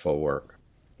successful work.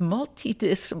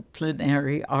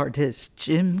 Multidisciplinary artist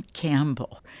Jim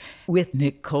Campbell with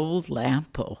Nicole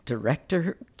Lample,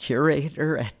 director,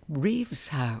 curator at Reeves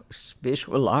House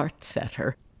Visual Arts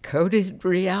Center. Coded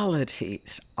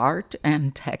Realities, Art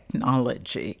and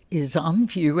Technology is on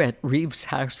view at Reeves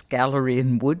House Gallery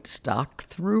in Woodstock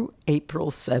through April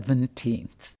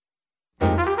 17th.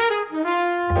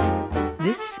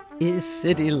 This is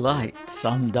City Lights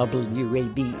on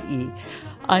WABE.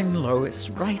 I'm Lois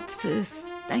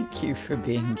Reitzes. Thank you for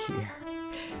being here.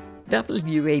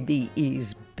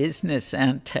 WABE's business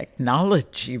and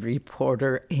technology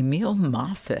reporter Emil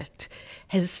Moffitt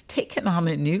has taken on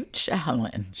a new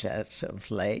challenge as of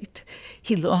late.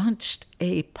 He launched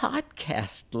a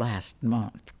podcast last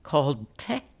month called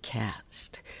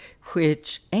TechCast,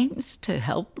 which aims to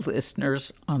help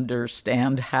listeners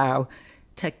understand how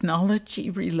technology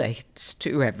relates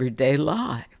to everyday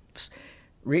lives.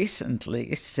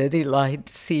 Recently, City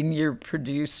Lights senior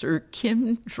producer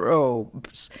Kim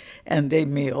Drobes and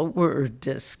Emil were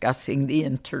discussing the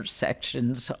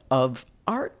intersections of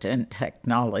art and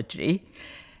technology,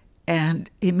 and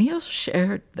Emil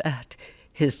shared that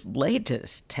his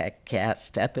latest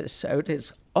TechCast episode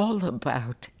is all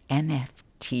about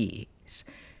NFTs.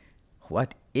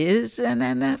 What is an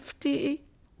NFT?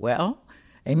 Well,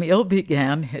 Emil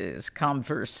began his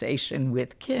conversation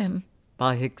with Kim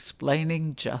by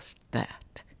explaining just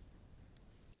that.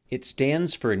 It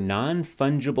stands for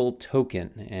non-fungible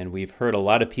token, and we've heard a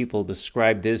lot of people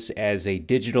describe this as a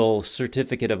digital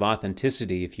certificate of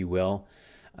authenticity, if you will.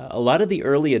 A lot of the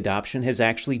early adoption has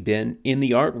actually been in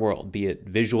the art world, be it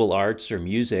visual arts or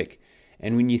music.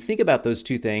 And when you think about those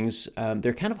two things,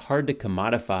 they're kind of hard to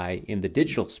commodify in the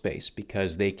digital space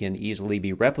because they can easily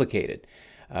be replicated.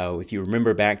 If you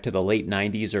remember back to the late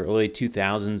 90s or early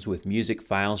 2000s with music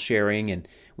file sharing, and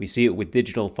we see it with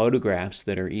digital photographs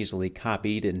that are easily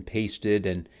copied and pasted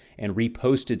and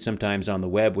reposted sometimes on the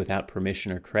web without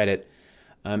permission or credit.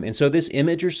 And so this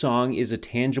image or song is a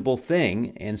tangible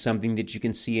thing and something that you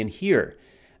can see and hear.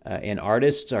 And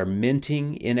artists are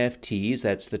minting NFTs,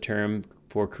 that's the term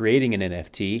for creating an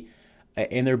NFT,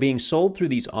 and they're being sold through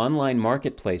these online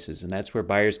marketplaces, and that's where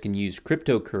buyers can use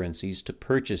cryptocurrencies to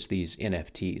purchase these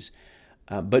NFTs.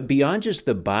 But beyond just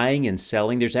the buying and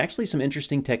selling, there's actually some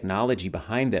interesting technology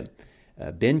behind them.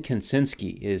 Ben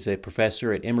Konsinski is a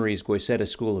professor at Emory's Goizueta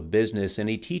School of Business, and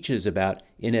he teaches about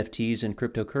NFTs and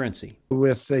cryptocurrency.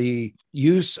 With the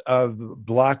use of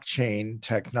blockchain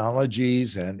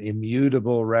technologies and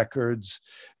immutable records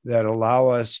that allow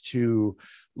us to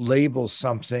label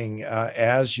something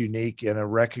as unique in a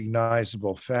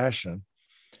recognizable fashion,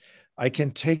 I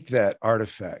can take that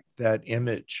artifact, that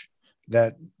image,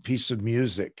 that piece of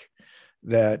music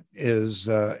that is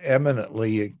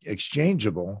eminently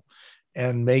exchangeable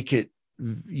and make it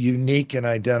unique and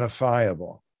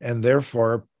identifiable, and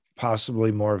therefore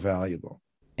possibly more valuable.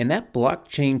 And that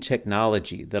blockchain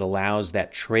technology that allows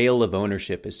that trail of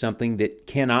ownership is something that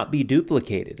cannot be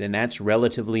duplicated, and that's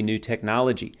relatively new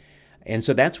technology. And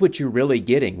so that's what you're really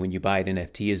getting when you buy an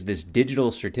NFT is this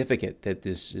digital certificate that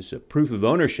this is a proof of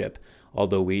ownership,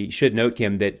 although we should note,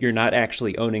 Kim, that you're not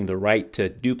actually owning the right to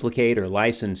duplicate or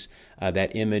license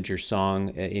that image or song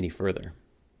any further.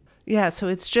 Yeah, so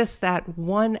it's just that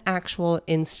one actual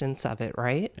instance of it,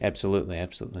 right? Absolutely,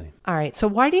 absolutely. All right, so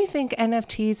why do you think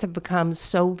NFTs have become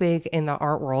so big in the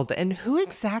art world, and who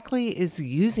exactly is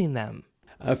using them?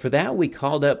 For that, we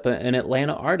called up an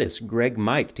Atlanta artist, Greg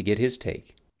Mike, to get his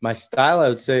take. My style, I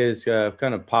would say, is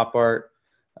kind of pop art,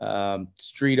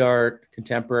 street art,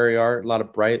 contemporary art, a lot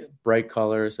of bright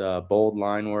colors, bold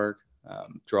line work,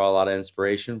 draw a lot of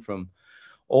inspiration from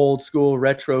old school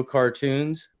retro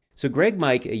cartoons. So Greg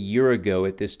Mike, a year ago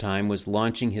at this time, was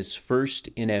launching his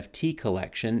first NFT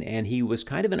collection, and he was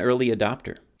kind of an early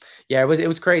adopter. Yeah, it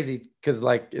was crazy because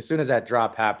like as soon as that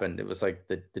drop happened, it was like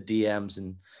the DMs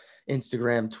and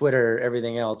Instagram, Twitter,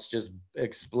 everything else just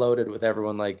exploded with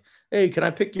everyone like, hey, can I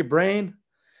pick your brain?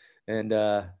 And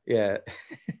yeah,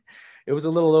 it was a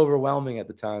little overwhelming at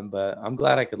the time, but I'm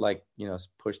glad I could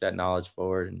push that knowledge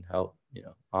forward and help,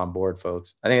 onboard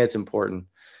folks. I think it's important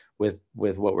with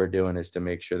what we're doing is to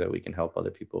make sure that we can help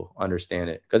other people understand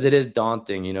it, because it is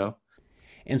daunting,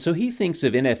 And so he thinks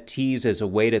of NFTs as a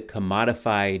way to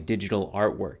commodify digital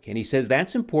artwork. And he says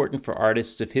that's important for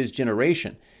artists of his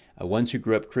generation, ones who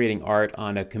grew up creating art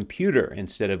on a computer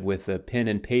instead of with a pen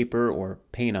and paper or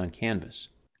paint on canvas.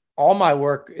 All my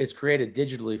work is created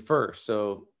digitally first.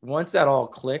 So once that all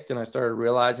clicked and I started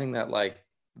realizing that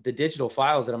the digital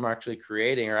files that I'm actually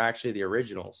creating are actually the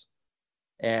originals.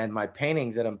 And my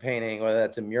paintings that I'm painting, whether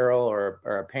that's a mural or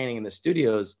a painting in the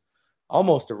studios,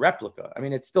 almost a replica. I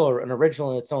mean, it's still an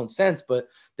original in its own sense, but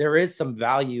there is some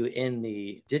value in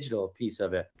the digital piece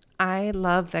of it. I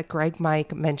love that Greg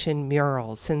Mike mentioned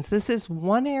murals, since this is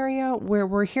one area where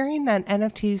we're hearing that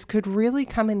NFTs could really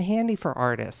come in handy for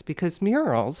artists, because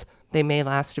murals, they may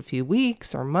last a few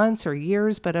weeks or months or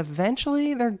years, but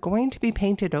eventually they're going to be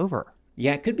painted over.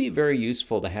 Yeah, it could be very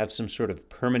useful to have some sort of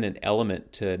permanent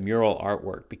element to mural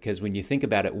artwork, because when you think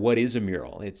about it, what is a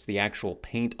mural? It's the actual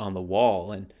paint on the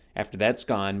wall, and after that's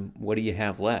gone, what do you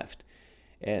have left?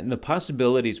 And the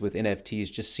possibilities with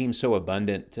NFTs just seem so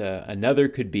abundant. Another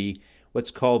could be what's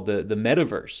called the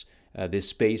metaverse, this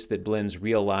space that blends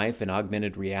real life and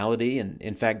augmented reality. And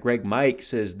in fact, Greg Mike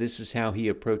says this is how he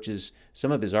approaches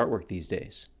some of his artwork these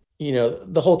days.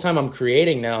 The whole time I'm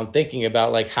creating now, I'm thinking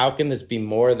about how can this be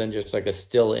more than just a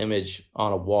still image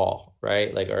on a wall,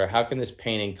 right? Or how can this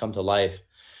painting come to life?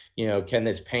 Can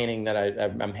this painting that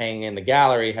I'm hanging in the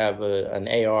gallery have an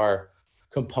AR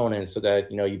component so that,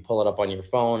 you pull it up on your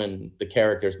phone and the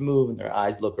characters move and their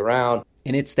eyes look around?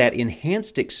 And it's that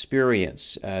enhanced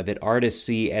experience that artists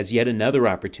see as yet another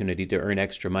opportunity to earn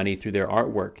extra money through their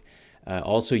artwork.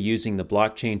 Also using the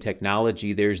blockchain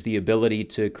technology, there's the ability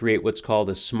to create what's called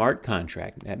a smart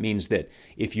contract. That means that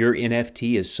if your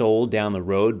NFT is sold down the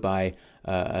road by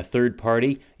a third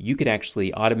party, you could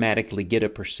actually automatically get a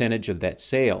percentage of that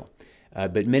sale.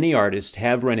 But many artists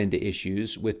have run into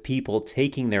issues with people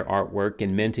taking their artwork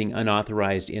and minting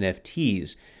unauthorized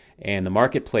NFTs. And the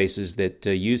marketplaces that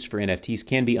used for NFTs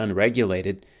can be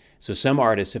unregulated. So some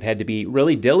artists have had to be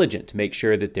really diligent to make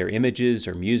sure that their images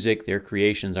or music, their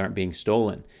creations aren't being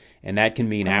stolen. And that can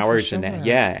mean hours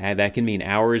that can mean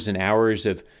hours and hours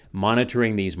of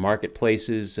monitoring these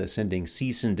marketplaces, sending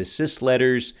cease and desist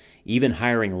letters, even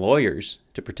hiring lawyers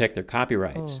to protect their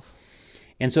copyrights.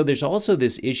 And so there's also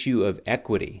this issue of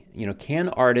equity. Can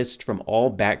artists from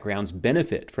all backgrounds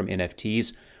benefit from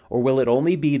NFTs, or will it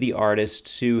only be the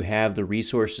artists who have the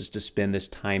resources to spend this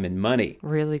time and money?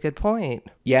 Really good point.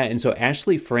 Yeah, and so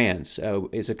Ashley France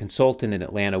is a consultant in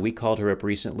Atlanta. We called her up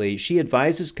recently. She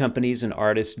advises companies and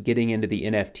artists getting into the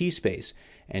NFT space.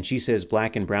 And she says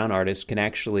Black and brown artists can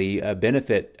actually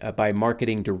benefit by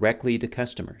marketing directly to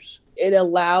customers. It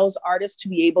allows artists to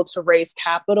be able to raise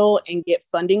capital and get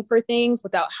funding for things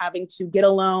without having to get a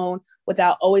loan,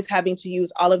 without always having to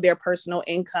use all of their personal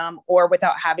income, or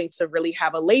without having to really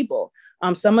have a label.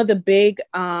 Some of the big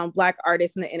Black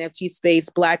artists in the NFT space,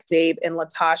 Black Dave and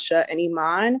Latasha and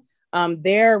Iman,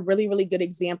 they're really, really good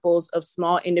examples of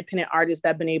small independent artists that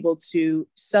have been able to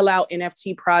sell out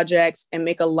NFT projects and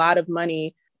make a lot of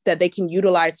money that they can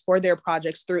utilize for their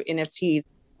projects through NFTs.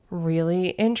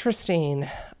 Really interesting.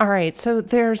 All right, so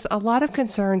there's a lot of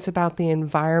concerns about the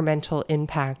environmental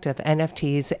impact of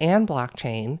NFTs and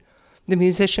blockchain. The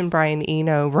musician Brian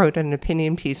Eno wrote an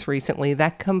opinion piece recently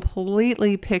that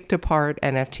completely picked apart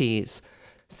NFTs,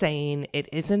 saying it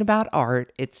isn't about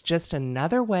art, it's just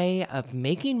another way of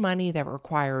making money that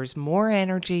requires more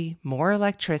energy, more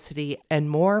electricity, and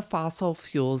more fossil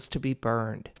fuels to be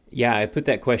burned. Yeah, I put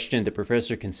that question to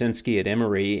Professor Konsinski at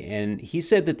Emory, and he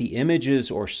said that the images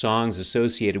or songs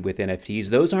associated with NFTs,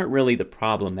 those aren't really the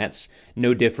problem. That's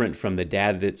no different from the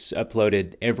data that's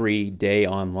uploaded every day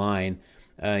online.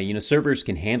 Servers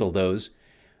can handle those.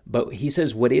 But he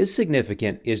says what is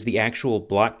significant is the actual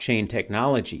blockchain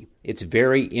technology. It's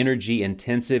very energy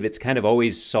intensive. It's kind of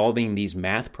always solving these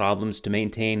math problems to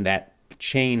maintain that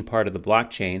chain part of the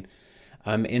blockchain.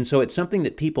 And so it's something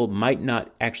that people might not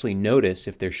actually notice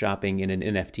if they're shopping in an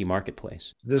NFT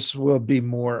marketplace. This will be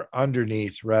more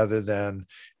underneath rather than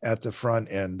at the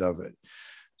front end of it.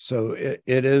 So it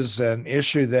is an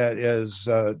issue that is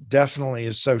definitely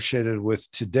associated with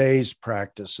today's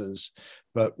practices,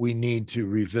 but we need to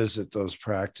revisit those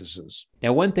practices.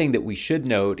 Now, one thing that we should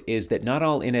note is that not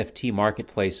all NFT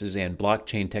marketplaces and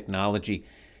blockchain technology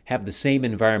have the same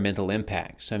environmental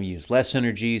impact. Some use less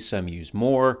energy, some use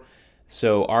more.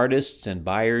 So artists and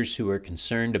buyers who are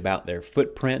concerned about their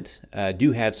footprint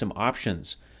do have some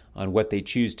options on what they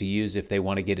choose to use if they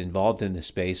want to get involved in this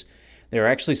space. There are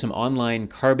actually some online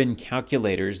carbon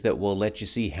calculators that will let you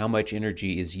see how much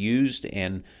energy is used,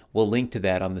 and we'll link to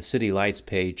that on the City Lights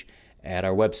page at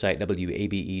our website,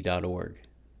 wabe.org.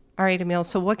 All right, Emil,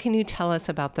 so what can you tell us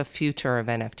about the future of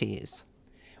NFTs?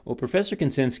 Well, Professor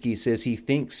Konsinski says he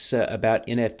thinks about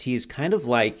NFTs kind of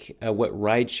like what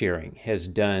ride-sharing has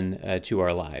done to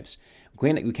our lives.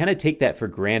 We kind of take that for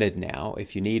granted now.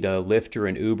 If you need a Lyft or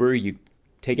an Uber, you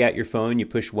take out your phone, you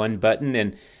push one button,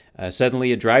 and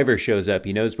suddenly a driver shows up.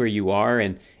 He knows where you are,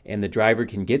 and the driver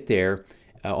can get there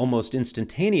almost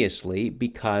instantaneously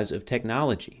because of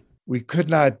technology. We could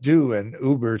not do an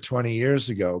Uber 20 years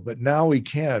ago, but now we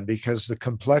can, because the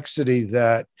complexity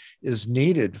that is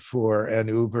needed for an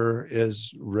Uber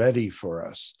is ready for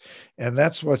us. And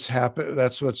that's what's happened.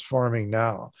 That's what's forming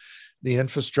now. The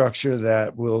infrastructure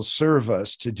that will serve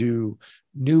us to do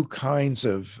new kinds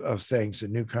of things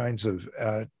and new kinds of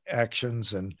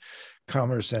actions and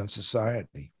commerce and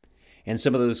society. And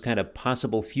some of those kind of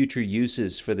possible future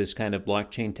uses for this kind of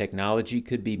blockchain technology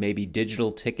could be maybe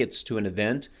digital tickets to an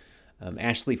event.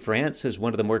 Ashley France says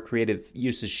one of the more creative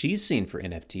uses she's seen for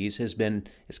NFTs has been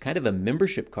as kind of a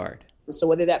membership card. So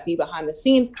whether that be behind the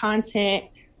scenes content,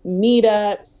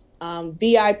 meetups,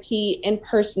 VIP,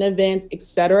 in-person events,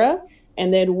 etc.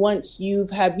 And then once you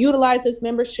have utilized this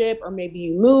membership, or maybe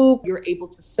you move, you're able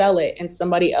to sell it and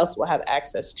somebody else will have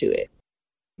access to it.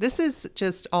 This is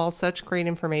just all such great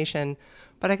information,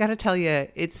 but I got to tell you,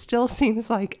 it still seems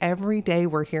like every day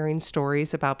we're hearing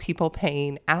stories about people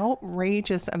paying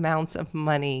outrageous amounts of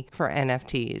money for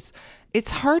NFTs. It's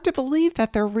hard to believe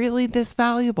that they're really this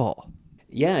valuable.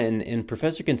 Yeah, and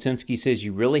Professor Konsinski says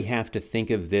you really have to think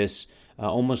of this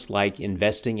almost like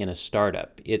investing in a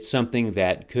startup. It's something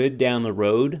that could down the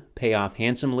road pay off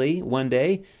handsomely one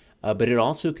day, but it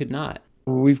also could not.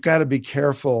 We've got to be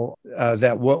careful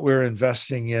that what we're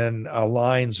investing in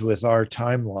aligns with our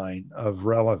timeline of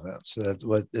relevance. That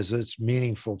what is it's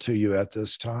meaningful to you at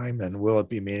this time, and will it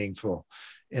be meaningful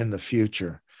in the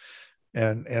future?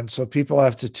 And so people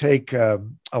have to take a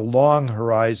long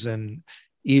horizon,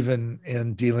 even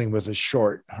in dealing with a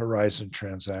short horizon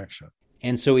transaction.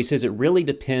 And so he says it really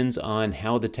depends on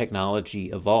how the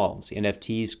technology evolves.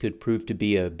 NFTs could prove to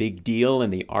be a big deal in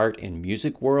the art and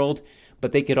music world,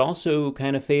 but they could also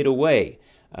kind of fade away.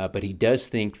 But he does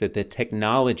think that the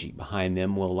technology behind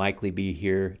them will likely be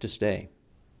here to stay.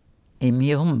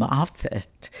 Emil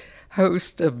Moffitt,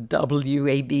 host of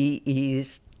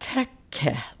WABE's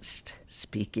TechCast,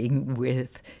 speaking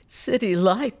with City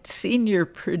Lights senior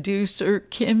producer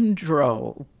Kim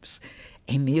Drobes.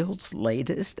 Emil's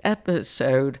latest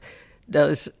episode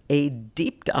does a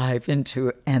deep dive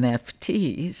into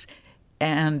NFTs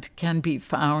and can be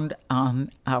found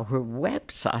on our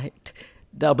website,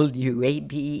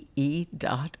 wabe.org.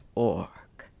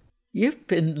 You've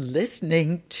been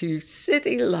listening to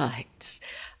City Lights,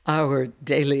 our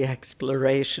daily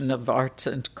exploration of arts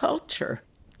and culture.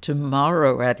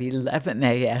 Tomorrow at 11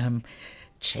 a.m.,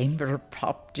 chamber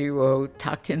pop duo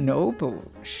Takenobu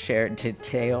shared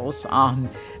details on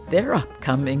their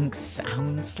upcoming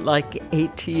Sounds Like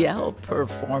ATL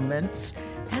performance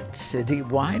at City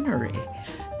Winery.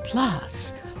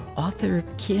 Plus, author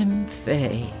Kim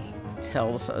Fay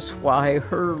tells us why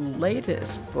her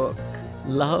latest book,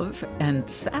 Love and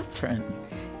Saffron,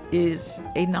 is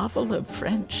a novel of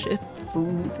friendship,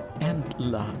 food, and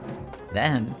love.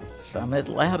 Then, some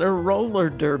Atlanta roller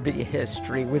derby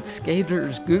history with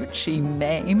skaters Gucci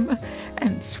Mame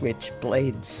and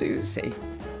Switchblade Susie.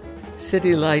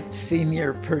 City Lights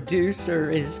senior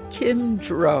producer is Kim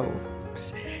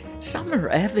Drobes. Summer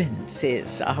Evans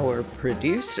is our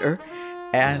producer,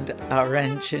 and our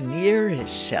engineer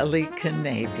is Shelley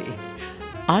Canavy.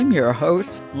 I'm your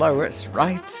host, Lois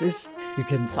Reitzes. You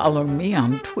can follow me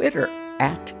on Twitter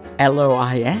at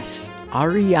LoisReitzes.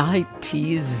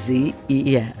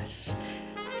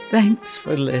 Thanks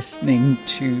for listening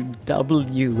to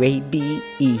WABE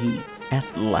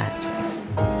Atlanta.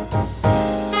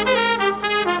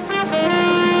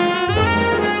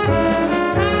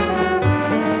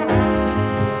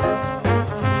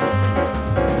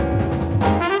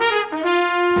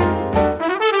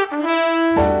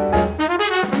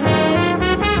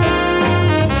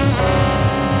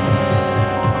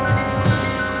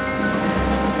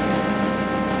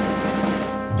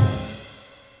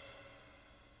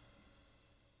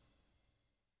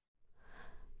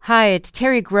 Hi, it's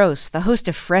Terry Gross, the host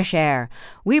of Fresh Air.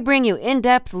 We bring you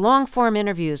in-depth, long-form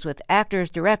interviews with actors,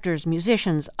 directors,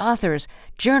 musicians, authors,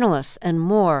 journalists, and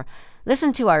more.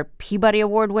 Listen to our Peabody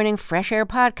Award-winning Fresh Air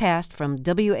podcast from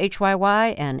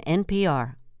WHYY and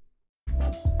NPR.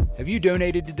 Have you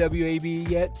donated to WABE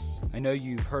yet? I know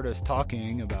you've heard us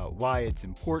talking about why it's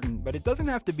important, but it doesn't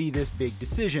have to be this big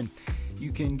decision.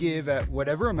 You can give at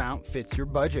whatever amount fits your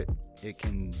budget. It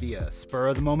can be a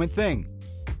spur-of-the-moment thing.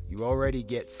 You already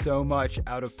get so much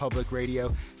out of public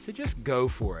radio, so just go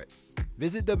for it.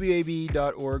 Visit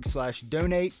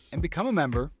wabe.org/donate and become a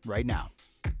member right now.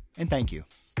 And thank you.